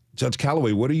well. Judge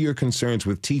Calloway, what are your concerns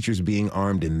with teachers being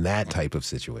armed in that type of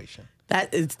situation?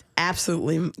 That is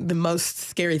absolutely the most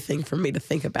scary thing for me to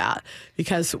think about,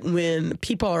 because when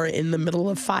people are in the middle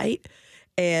of a fight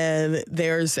and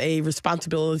there's a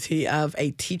responsibility of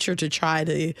a teacher to try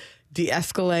to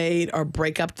de-escalate or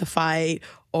break up the fight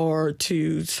or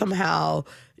to somehow,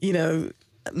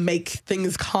 make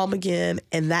things calm again,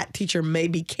 and that teacher may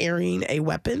be carrying a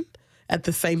weapon at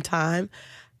the same time,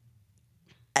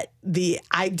 the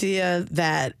idea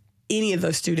that any of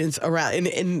those students around,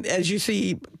 and as you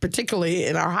see, particularly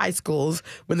in our high schools,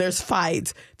 when there's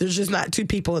fights, there's just not two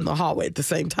people in the hallway at the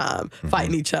same time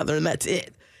fighting each other, and that's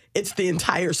it. It's the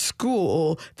entire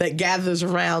school that gathers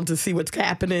around to see what's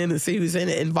happening and see who's in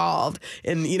it involved.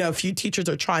 And, a few teachers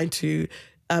are trying to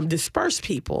disperse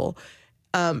people.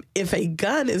 If a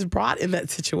gun is brought in that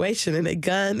situation and a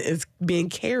gun is being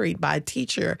carried by a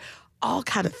teacher, all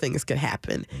kind of things could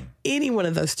happen. Any one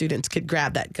of those students could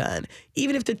grab that gun,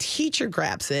 even if the teacher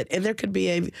grabs it, and there could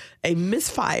be a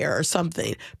misfire or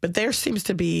something. But there seems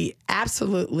to be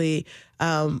absolutely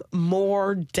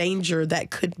more danger that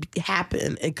could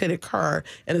happen and could occur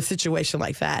in a situation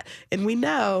like that. And we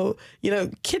know,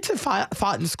 kids have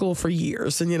fought in school for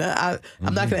years. And, I'm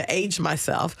not going to age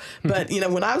myself, but,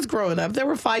 when I was growing up, there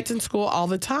were fights in school all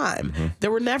the time.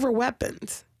 There were never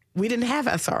weapons. We didn't have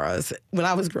SROs when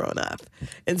I was growing up.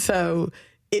 And so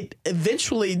it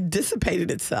eventually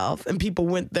dissipated itself and people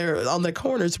went there on their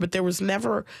corners, but there was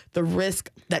never the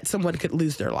risk that someone could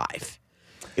lose their life.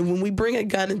 And when we bring a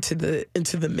gun into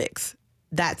the mix,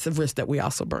 that's a risk that we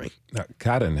also bring. Now,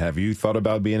 Karen, have you thought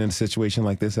about being in a situation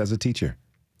like this as a teacher?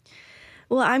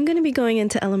 Well, I'm going to be going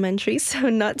into elementary, so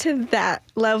not to that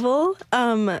level.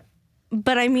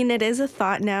 But I mean, it is a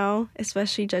thought now,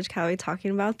 especially Judge Calloway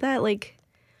talking about that.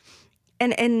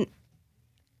 And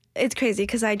it's crazy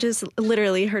because I just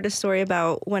literally heard a story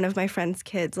about one of my friend's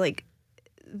kids.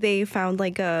 They found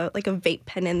a vape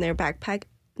pen in their backpack.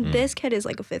 This kid is a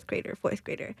 5th grader, 4th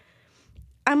grader.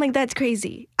 I'm like, that's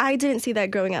crazy. I didn't see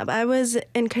that growing up. I was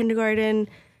in kindergarten,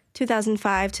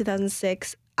 2005,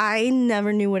 2006. I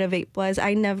never knew what a vape was.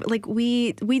 I never,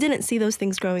 we didn't see those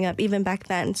things growing up even back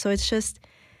then. So it's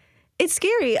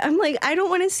scary. I'm like, I don't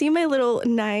want to see my little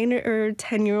 9 or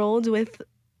 10-year-old with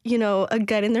a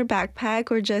gun in their backpack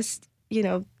or just,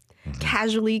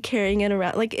 casually carrying it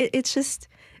around.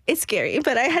 It's scary,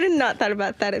 but I had not thought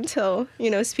about that until,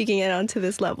 speaking it onto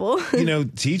this level.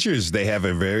 Teachers, they have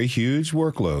a very huge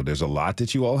workload. There's a lot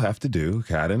that you all have to do.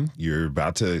 Karen, you're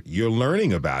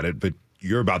learning about it, but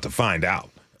you're about to find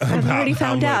out I've already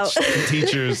found how out. much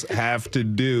teachers have to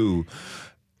do.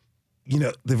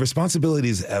 The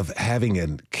responsibilities of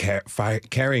having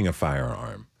carrying a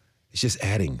firearm is just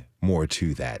adding more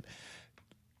to that.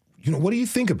 What do you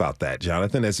think about that,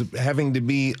 Jonathan, as having to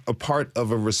be a part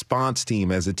of a response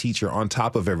team as a teacher on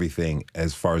top of everything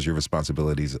as far as your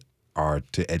responsibilities are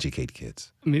to educate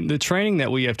kids? I mean, the training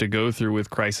that we have to go through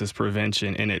with crisis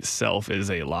prevention in itself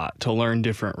is a lot. To learn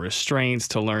different restraints,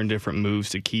 to learn different moves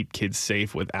to keep kids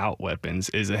safe without weapons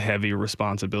is a heavy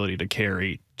responsibility to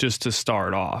carry just to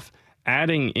start off.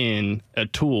 Adding in a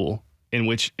tool in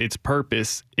which its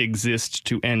purpose exists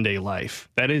to end a life.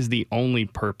 That is the only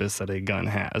purpose that a gun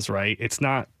has, right?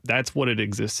 That's what it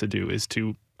exists to do, is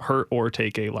to hurt or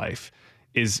take a life,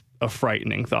 is a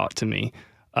frightening thought to me.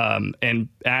 And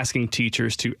asking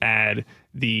teachers to add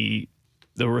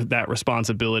that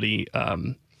responsibility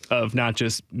of not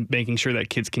just making sure that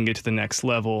kids can get to the next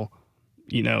level,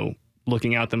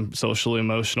 looking at them socially,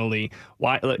 emotionally.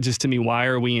 Why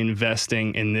are we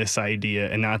investing in this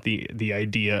idea and not the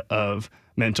idea of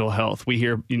mental health? We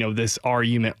hear, this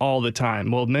argument all the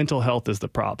time. Well, mental health is the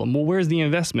problem. Well, where's the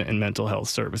investment in mental health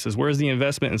services? Where's the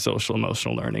investment in social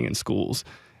emotional learning in schools?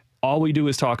 All we do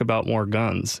is talk about more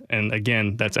guns. And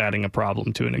again, that's adding a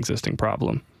problem to an existing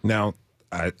problem. Now,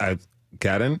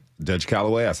 Karen, Judge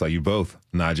Calloway, I saw you both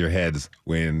nod your heads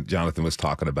when Jonathan was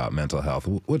talking about mental health.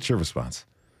 What's your response?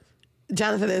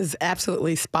 Jonathan is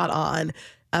absolutely spot on.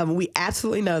 We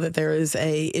absolutely know that there is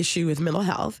a issue with mental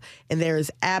health, and there is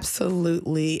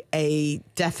absolutely a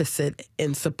deficit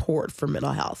in support for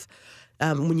mental health.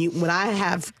 When I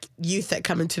have youth that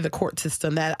come into the court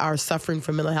system that are suffering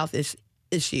from mental health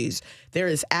issues, there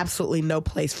is absolutely no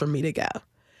place for me to go.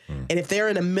 And if they're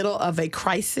in the middle of a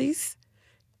crisis,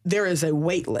 there is a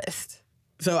wait list.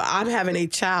 So I'm having a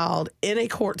child in a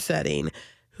court setting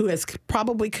who has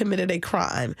probably committed a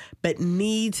crime but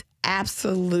needs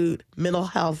absolute mental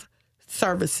health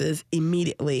services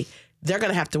immediately. They're going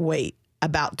to have to wait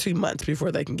about 2 months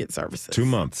before they can get services. 2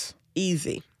 months.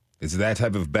 Easy. It's that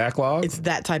type of backlog? It's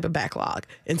that type of backlog.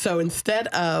 And so instead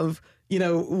of,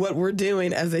 what we're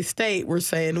doing as a state, we're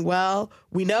saying, well,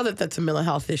 we know that that's a mental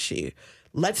health issue.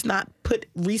 let's not put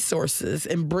resources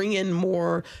and bring in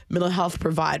more mental health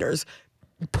providers,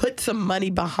 put some money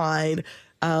behind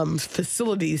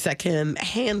facilities that can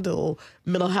handle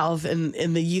mental health and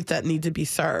the youth that need to be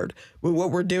served. But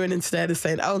what we're doing instead is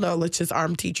saying, oh, no, let's just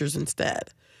arm teachers instead.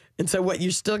 And so what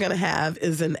you're still going to have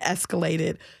is an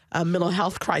escalated mental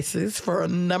health crisis for a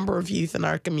number of youth in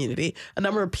our community, a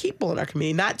number of people in our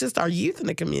community, not just our youth in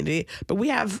the community, but we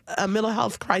have a mental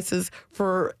health crisis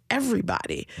for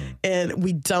everybody. And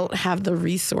we don't have the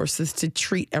resources to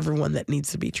treat everyone that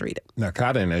needs to be treated. Now,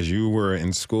 Cotton, as you were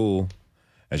in school,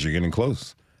 as you're getting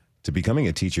close to becoming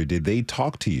a teacher, did they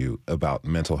talk to you about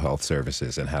mental health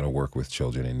services and how to work with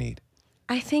children in need?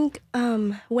 I think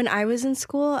when I was in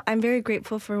school, I'm very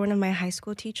grateful for one of my high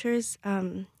school teachers,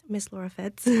 Miss Laura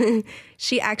Fitz.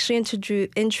 She actually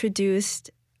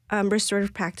introduced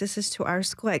restorative practices to our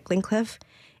school at Glencliff.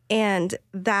 And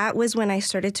that was when I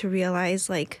started to realize,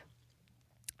 like,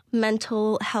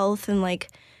 mental health and, like,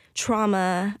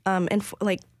 trauma, and,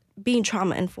 like, being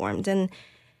trauma informed. And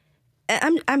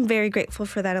I'm very grateful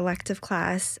for that elective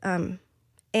class.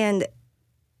 And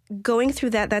going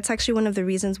through that, that's actually one of the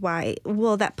reasons why,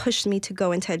 that pushed me to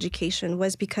go into education,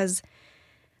 was because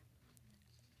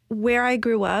where I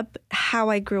grew up, how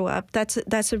I grew up, that's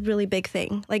a really big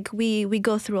thing. Like, we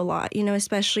go through a lot,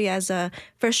 especially as a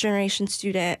first-generation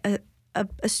student, a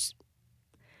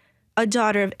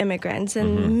daughter of immigrants,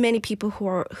 and many people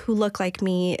who look like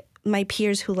me, my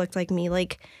peers who looked like me.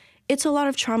 Like, it's a lot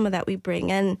of trauma that we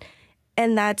bring, and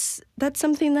that's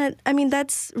something that,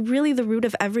 that's really the root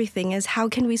of everything, is how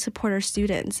can we support our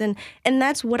students? And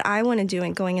that's what I want to do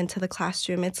in going into the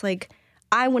classroom. It's like,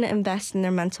 I want to invest in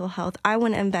their mental health. I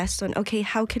want to invest on, okay,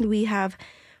 how can we have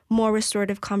more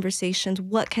restorative conversations?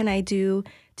 What can I do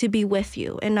to be with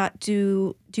you and not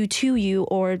do to you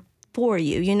or for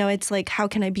you? It's like, how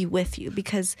can I be with you?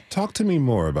 Because talk to me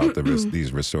more about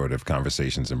these restorative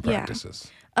conversations and practices.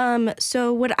 Yeah.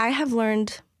 So what I have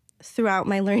learned throughout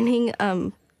my learning,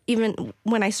 even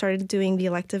when I started doing the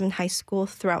elective in high school,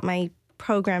 throughout my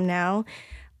program now,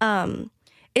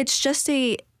 it's just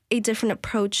a different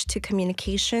approach to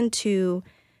communication, to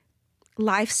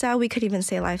lifestyle. We could even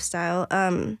say lifestyle.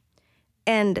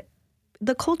 And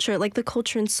the culture, like the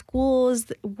culture in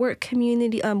schools, work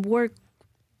community, work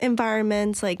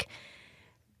environments, like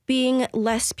being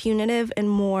less punitive and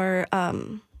more,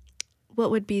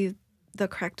 what would be the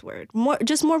correct word? More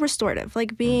restorative,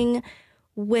 like being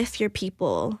with your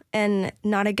people and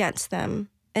not against them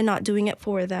and not doing it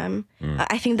for them.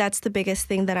 I think that's the biggest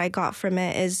thing that I got from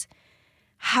it, is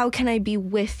how can I be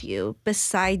with you,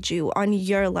 beside you, on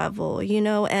your level,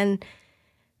 and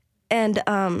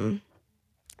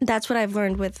that's what I've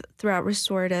learned throughout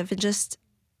restorative.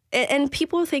 And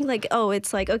people think like, oh,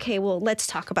 it's like, okay, well, let's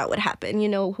talk about what happened.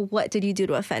 What did you do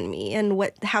to offend me, and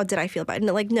how did I feel about it?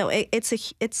 And like, no,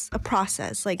 it's a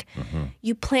process. Like,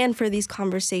 you plan for these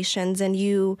conversations, and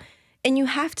you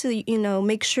have to,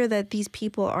 make sure that these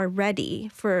people are ready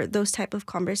for those type of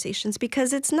conversations,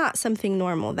 because it's not something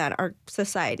normal that our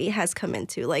society has come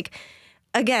into. Like,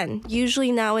 again,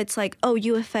 usually now it's like, oh,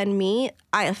 you offend me,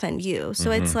 I offend you.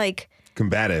 So it's like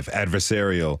combative,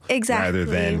 adversarial, rather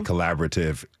than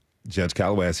collaborative. Judge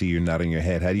Calloway, I see you're nodding your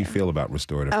head. How do you feel about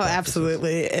restorative practices?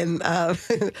 Absolutely. And I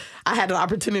had an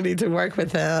opportunity to work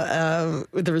with the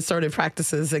restorative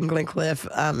practices in Glencliff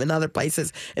and other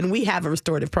places. And we have a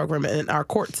restorative program in our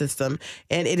court system,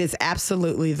 and it is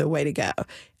absolutely the way to go.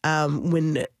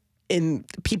 When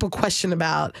people question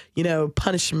about,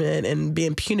 punishment and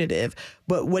being punitive,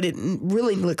 but what it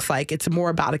really looks like, it's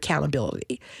more about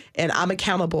accountability. And we're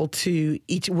accountable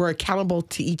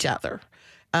to each other.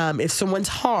 If someone's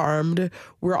harmed,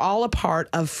 we're all a part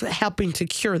of helping to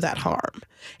cure that harm.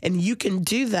 And you can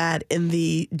do that in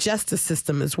the justice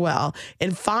system as well,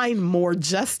 and find more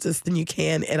justice than you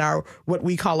can in what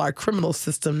we call our criminal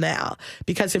system now.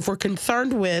 Because if we're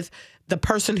concerned with the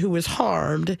person who was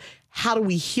harmed, how do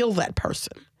we heal that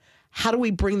person? How do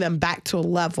we bring them back to a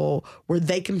level where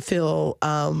they can feel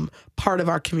part of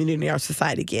our community, our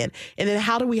society again? And then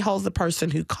how do we hold the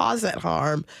person who caused that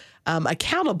harm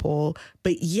accountable,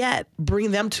 but yet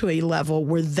bring them to a level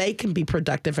where they can be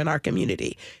productive in our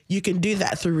community? You can do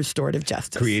that through restorative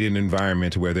justice. Create an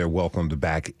environment where they're welcomed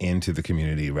back into the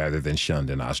community rather than shunned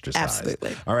and ostracized.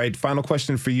 Absolutely. All right, final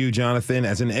question for you, Jonathan.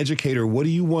 As an educator, what do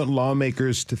you want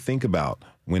lawmakers to think about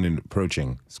when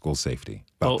approaching school safety?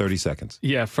 About 30 seconds.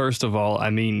 Yeah, first of all,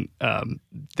 I mean,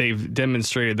 they've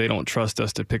demonstrated they don't trust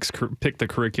us to pick the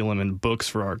curriculum and books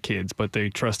for our kids, but they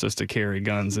trust us to carry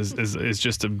guns is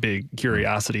just a big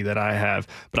curiosity that I have.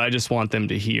 But I just want them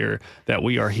to hear that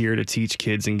we are here to teach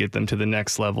kids and get them to the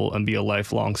next level and be a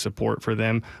lifelong support for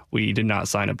them. We did not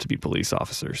sign up to be police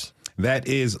officers. That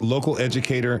is local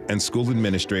educator and school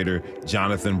administrator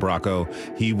Jonathan Bracco.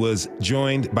 He was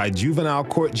joined by juvenile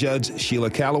court judge Sheila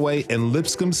Calloway and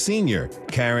Lipscomb senior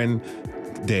Karen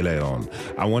De Leon.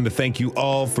 I want to thank you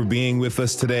all for being with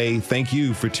us today. Thank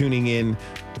you for tuning in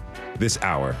this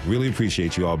hour. Really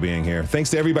appreciate you all being here.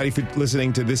 Thanks to everybody for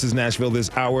listening to This is Nashville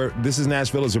this hour. This is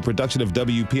Nashville is a production of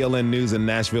WPLN News and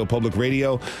Nashville Public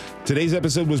Radio. Today's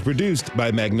episode was produced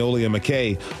by Magnolia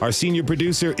McKay. Our senior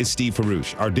producer is Steve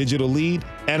Farouche. Our digital lead,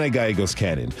 Anna Gallegos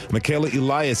Cannon. Michaela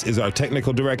Elias is our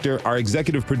technical director. Our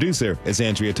executive producer is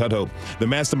Andrea Tudhope. The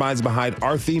masterminds behind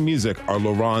our theme music are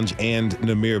Laurent and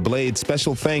Namir Blade.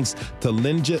 Special thanks to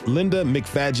Linda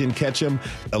McFadgen Ketchum,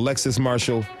 Alexis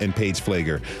Marshall, and Paige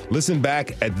Flager. Listen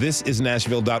back at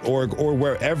thisisnashville.org or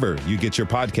wherever you get your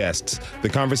podcasts. The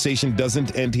conversation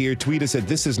doesn't end here. Tweet us at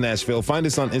This Is Nashville. Find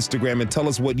us on Instagram and tell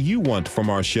us what you want from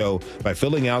our show by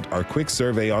filling out our quick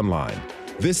survey online.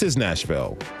 This is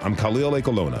Nashville. I'm Khalil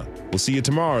Ekulona. We'll see you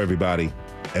tomorrow, everybody,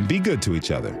 and be good to each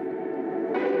other.